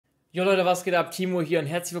Jo Leute, was geht ab? Timo hier und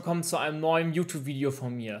herzlich willkommen zu einem neuen YouTube-Video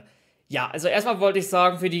von mir. Ja, also erstmal wollte ich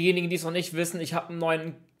sagen, für diejenigen, die es noch nicht wissen, ich habe einen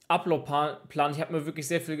neuen Upload-Plan. Ich habe mir wirklich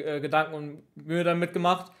sehr viel Gedanken und Mühe damit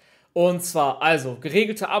gemacht. Und zwar, also,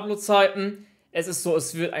 geregelte Upload-Zeiten. Es ist so,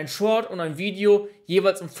 es wird ein Short und ein Video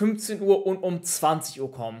jeweils um 15 Uhr und um 20 Uhr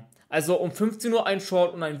kommen. Also um 15 Uhr ein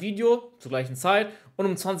Short und ein Video zur gleichen Zeit und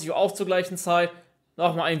um 20 Uhr auch zur gleichen Zeit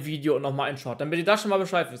nochmal ein Video und nochmal ein Short, damit ihr da schon mal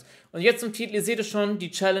Bescheid wisst. Und jetzt zum Titel, ihr seht es schon, die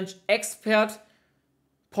Challenge Expert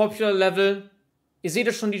Popular Level. Ihr seht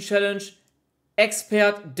es schon, die Challenge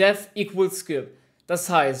Expert Death equals Skip. Das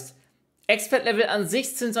heißt, Expert Level an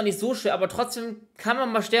sich sind zwar nicht so schwer, aber trotzdem kann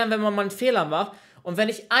man mal sterben, wenn man mal einen Fehler macht. Und wenn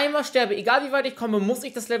ich einmal sterbe, egal wie weit ich komme, muss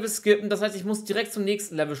ich das Level skippen. Das heißt, ich muss direkt zum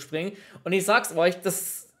nächsten Level springen. Und ich sag's euch,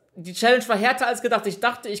 die Challenge war härter als gedacht. Ich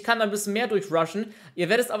dachte, ich kann da ein bisschen mehr durchrushen. Ihr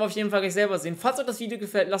werdet es aber auf jeden Fall gleich selber sehen. Falls euch das Video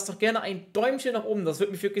gefällt, lasst doch gerne ein Däumchen nach oben. Das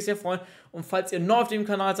würde mich wirklich sehr freuen. Und falls ihr neu auf dem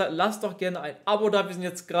Kanal seid, lasst doch gerne ein Abo da. Wir sind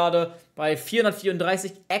jetzt gerade bei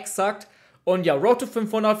 434 exakt. Und ja, Road to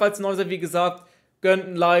 500, falls ihr neu seid, wie gesagt, gönnt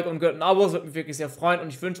ein Like und gönnt ein Abo. Das würde mich wirklich sehr freuen. Und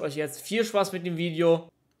ich wünsche euch jetzt viel Spaß mit dem Video.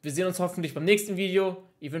 Wir sehen uns hoffentlich beim nächsten Video.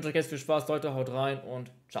 Ich wünsche euch jetzt viel Spaß, Leute. Haut rein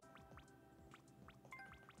und ciao.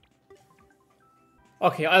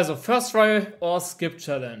 Okay, also First Try or Skip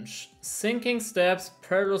Challenge. Sinking Steps,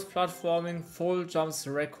 Perilous Platforming, Full Jumps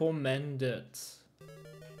recommended.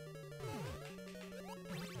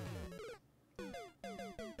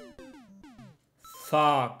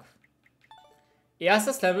 Fuck.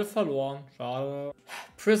 Erstes Level verloren. Schade.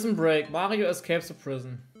 Prison Break. Mario escapes the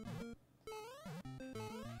prison.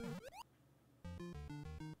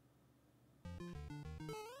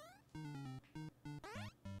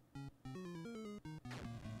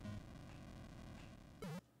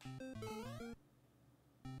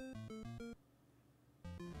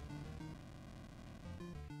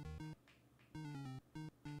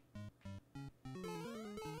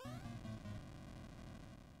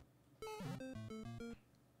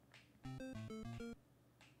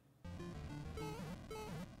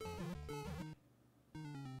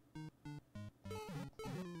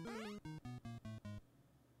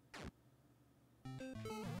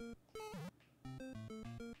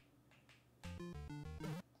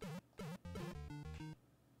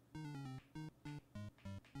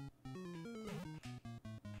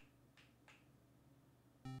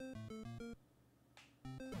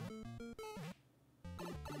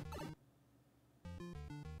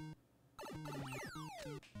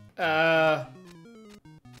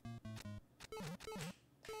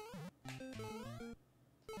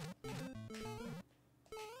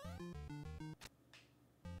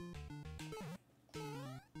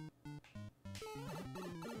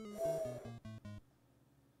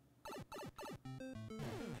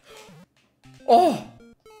 Oh!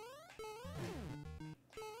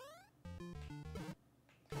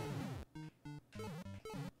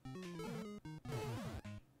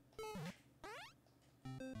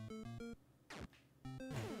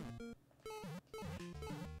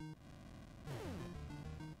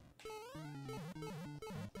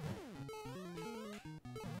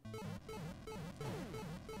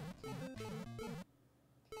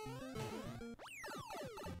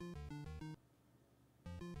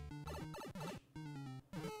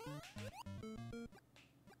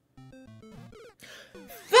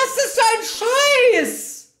 Was ist ein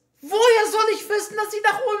Scheiß? Woher soll ich wissen, dass ich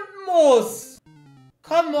nach unten muss?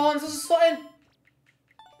 Come on, das ist so ein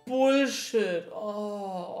Bullshit. Oh,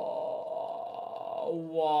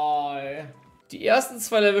 why? Die ersten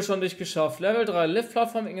zwei Level schon durchgeschafft. Level 3, Live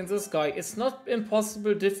Platforming in the Sky. It's not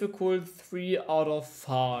impossible, difficult, 3 out of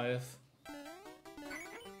 5.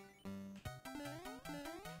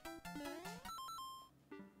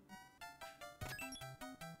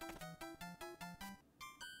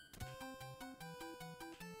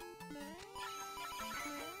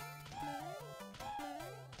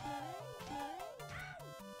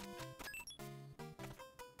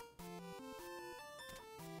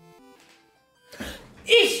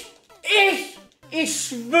 Ich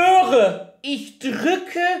schwöre, ich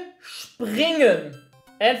drücke springen.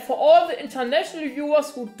 And for all the international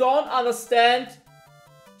viewers who don't understand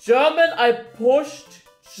German, I pushed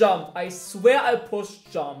jump. I swear I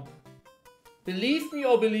pushed jump. Believe me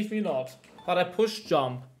or believe me not. But I pushed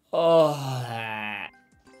jump. Oh.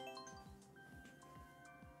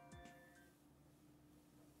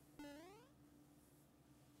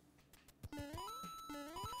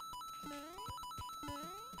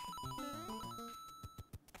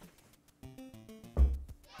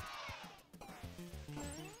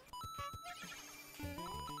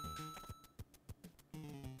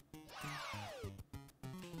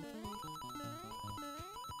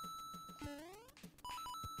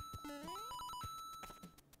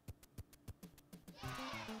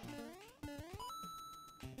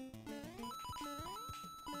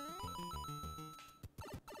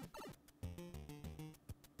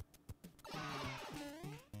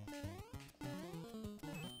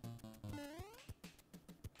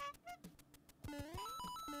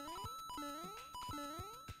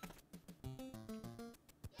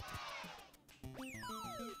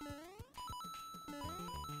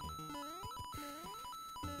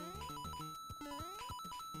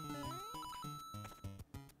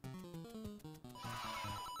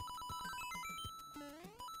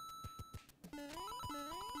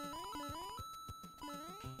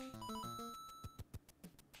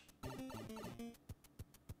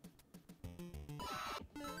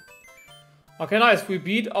 Okay, nice. We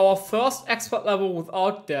beat our first expert level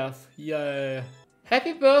without death. Yay.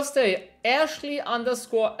 Happy birthday,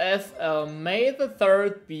 Ashley_FL. May the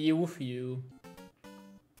 3rd be with you.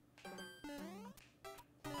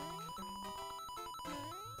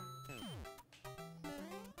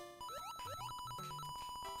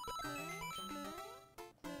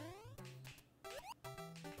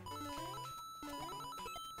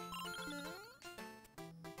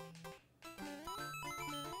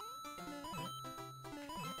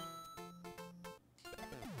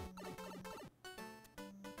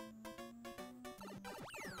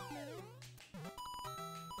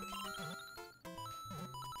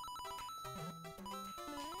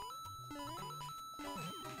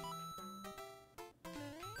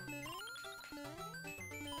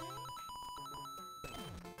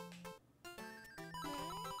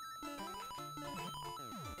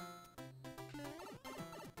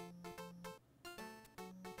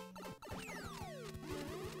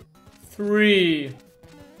 Three.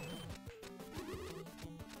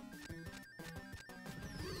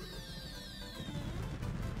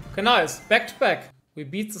 Okay, nice. Back to back. We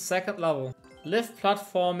beat the 2nd level. Live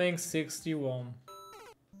platforming 61.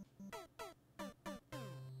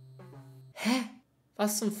 Hä?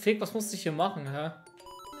 Was zum Fick? Was musste ich hier machen, hä?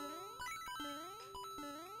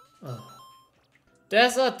 Oh.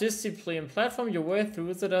 Desert Discipline. Platform your way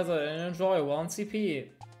through the desert and enjoy 1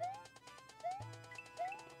 CP.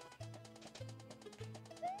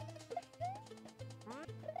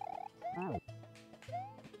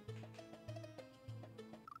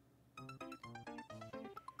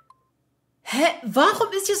 Hä?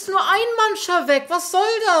 Warum ist jetzt nur ein Mannschaft weg? Was soll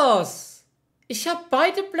das? Ich habe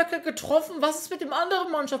beide Blöcke getroffen. Was ist mit dem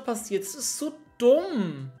anderen Mannschaft passiert? Das ist so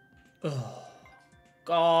dumm. Oh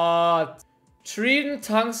Gott. Triden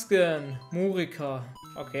Tankskin. Murika.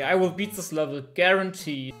 Okay, I will beat this level.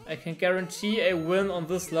 Guaranteed. I can guarantee a win on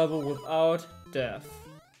this level without death.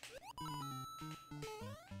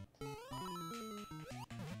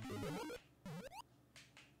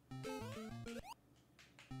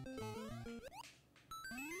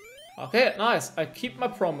 Okay, nice. I keep my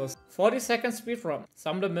promise. 40-second Speedrun.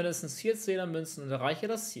 Sammle mindestens 4 10er-Münzen und erreiche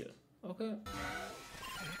das Ziel. Okay.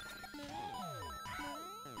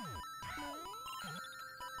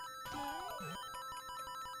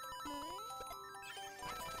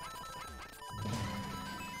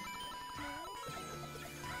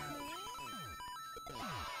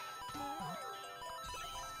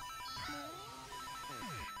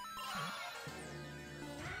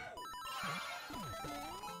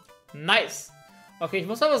 Nice. Okay, ich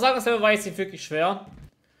muss aber sagen, das Level war jetzt nicht wirklich schwer.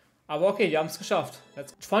 Aber okay, die haben es geschafft.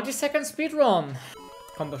 20-second Speedrun.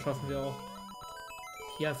 Komm, das schaffen wir auch.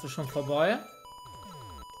 Hier ist es schon vorbei.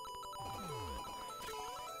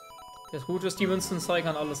 Das Gute ist, die Münzen zeigen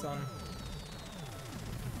alles an.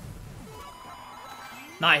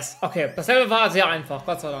 Nice. Okay, das Level war sehr einfach,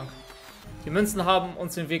 Gott sei Dank. Die Münzen haben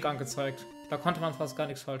uns den Weg angezeigt. Da konnte man fast gar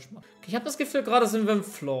nichts falsch machen. Okay, ich habe das Gefühl, gerade sind wir im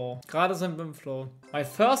Flow. My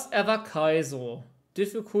first ever Kaizo.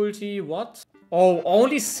 Difficulty, what? Oh,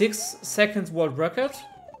 only 6 seconds world record?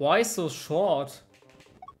 Why so short?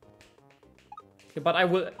 Okay, but I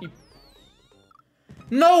will...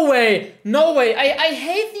 No way! No way! I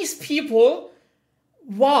hate these people!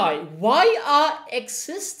 Why? Why are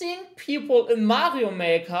existing people in Mario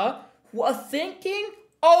Maker who are thinking...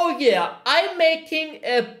 Oh yeah, I'm making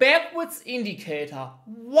a backwards indicator.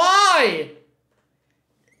 Why?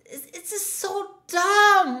 It's just so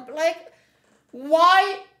dumb. Like,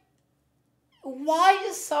 why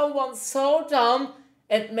is someone so dumb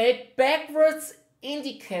and make backwards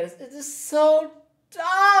indicators? It is so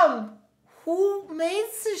dumb. Who made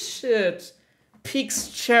this shit? Pix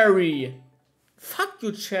Cherry. Fuck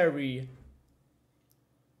you, Cherry.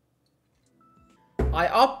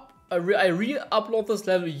 I re-upload this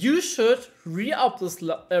level. You should re-up this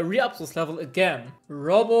level again.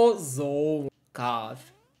 Robozone. God.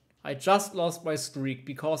 I just lost my streak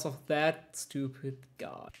because of that stupid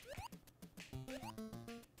guy.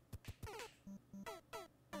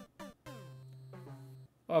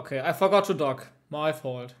 Okay, I forgot to dock. My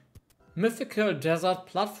fault. Mythical Desert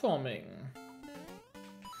Platforming.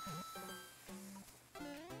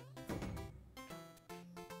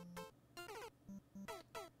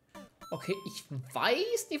 Okay, ich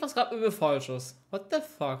weiß nicht, was gerade übel falsch ist. What the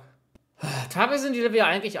fuck? Teilweise sind die Level ja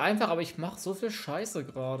eigentlich einfach, aber ich mache so viel Scheiße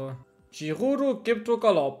gerade. Girudo, Gibdo,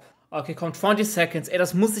 Galopp. Okay, komm, 20 seconds. Ey,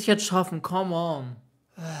 das muss ich jetzt schaffen. Come on.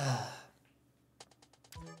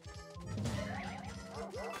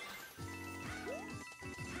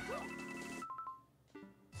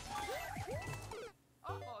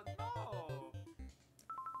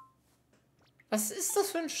 Was ist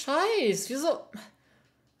das für ein Scheiß? Wieso?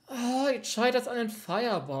 Oh, jetzt scheitert es an den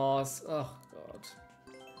Firebars. Ach Gott.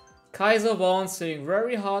 Kaiser Bouncing.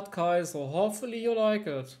 Very hard, Kaiser. Hopefully you like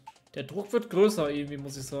it. Der Druck wird größer irgendwie,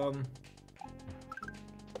 muss ich sagen.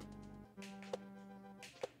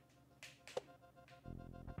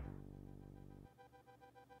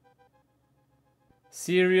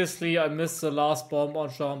 Seriously, I missed the last bomb on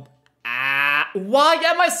jump. Ah, why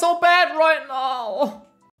am I so bad right now?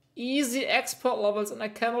 Easy expert levels and I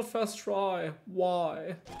cannot first try.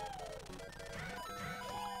 Why?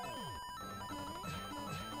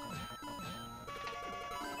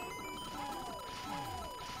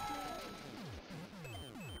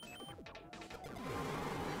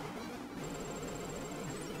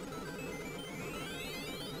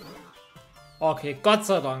 Okay, Gott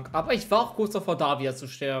sei Dank. Aber ich war auch kurz davor, da wieder zu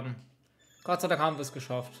sterben. Gott sei Dank haben wir es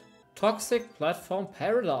geschafft. Toxic Platform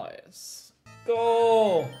Paradise.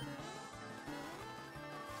 Go!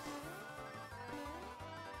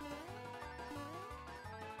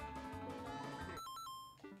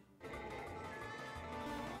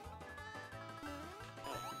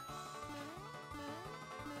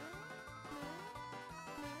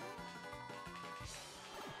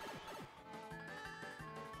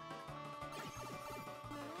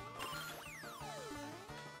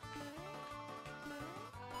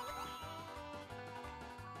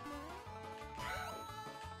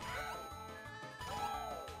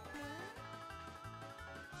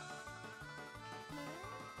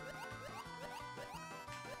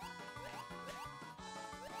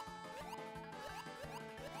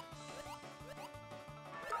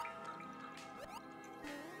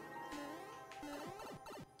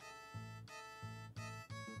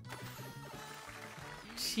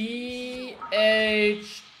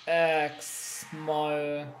 THX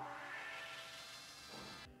mal.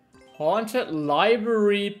 Haunted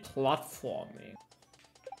Library Platforming.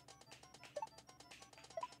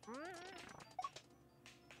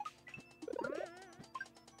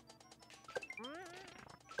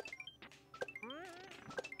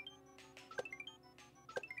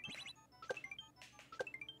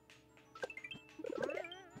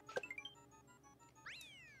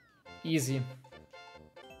 Easy.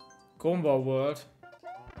 Goomba World.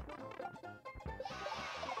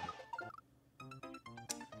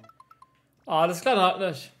 Alles klar, halt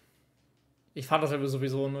nicht. Ich fand das ja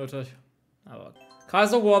sowieso unnötig. Aber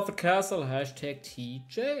Kaiser Ward the Castle, Hashtag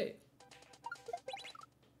TJ.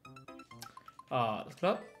 Alles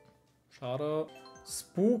klar. Schade.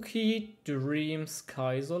 Spooky Dreams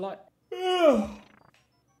Kaiserlei.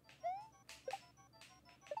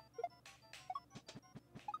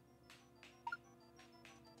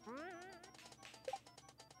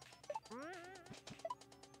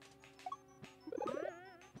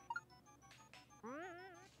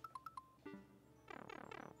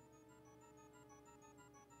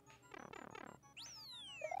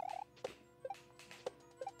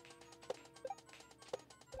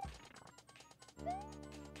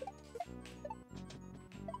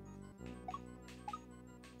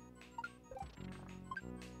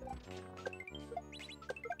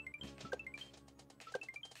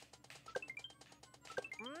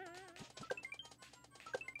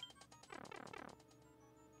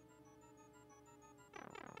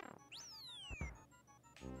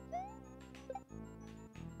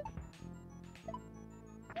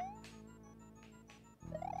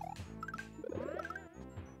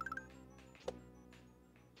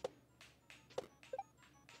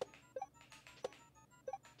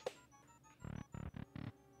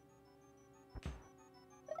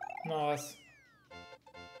 Nice.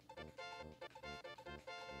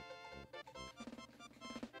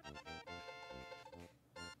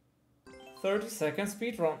 "30-second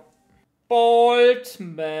speedrun.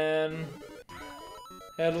 Boltman.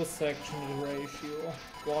 Hello section ratio.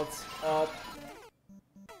 What's up?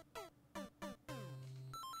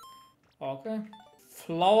 Okay.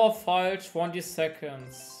 Flower file 20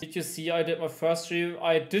 seconds. Did you see I did my first stream?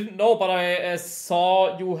 I didn't know, but I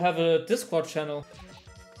saw you have a Discord channel.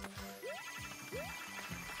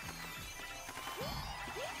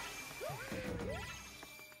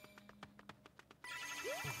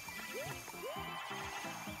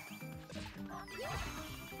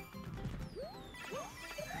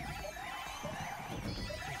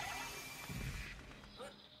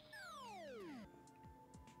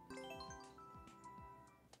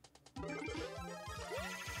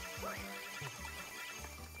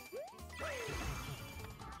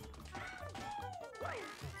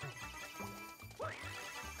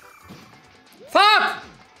 Fuck!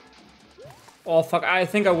 Oh fuck, I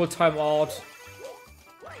think I will time out.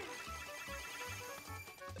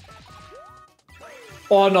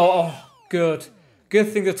 Oh no, oh, good. Good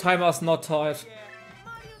thing the timer is not tight.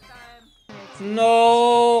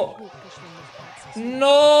 No!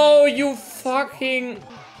 No, you fucking...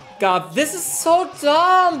 God, this is so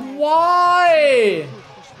dumb! Why?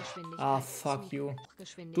 Ah, fuck you.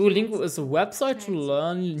 Duolingo is a website to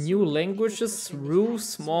learn new languages through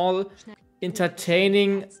small,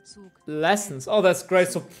 entertaining lessons. Oh, that's great.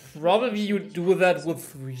 So probably you do that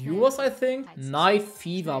with viewers, I think. Night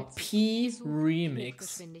Fever P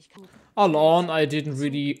Remix. Alone, I didn't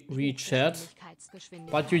really read chat.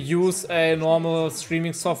 But you use a normal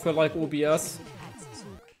streaming software like OBS.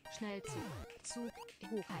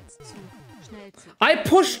 I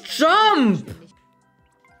pushed jump!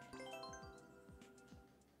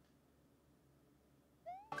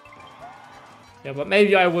 Yeah, but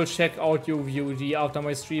maybe I will check out your VOD after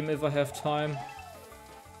my stream if I have time.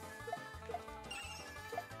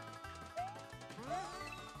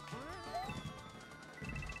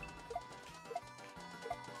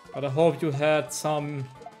 But I hope you had some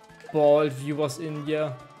bald viewers in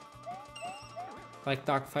here. Like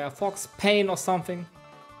Dark Firefox, Pain or something.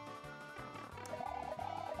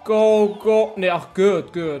 Go, go. Nee, ach,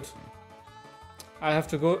 good, good. I have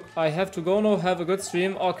to go now, have a good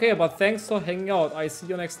stream. Okay, but thanks for hanging out. I see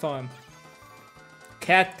you next time.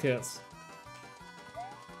 Cat kiss.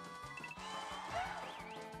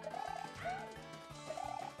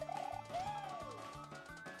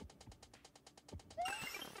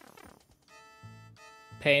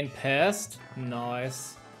 Pain passed.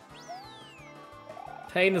 Nice.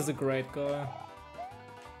 Pain is a great guy.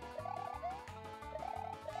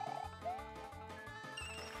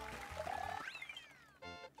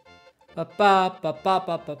 Ba ba ba ba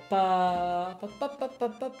ba ba ba ba ba ba ba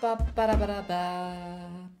ba ba ba ba ba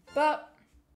ba.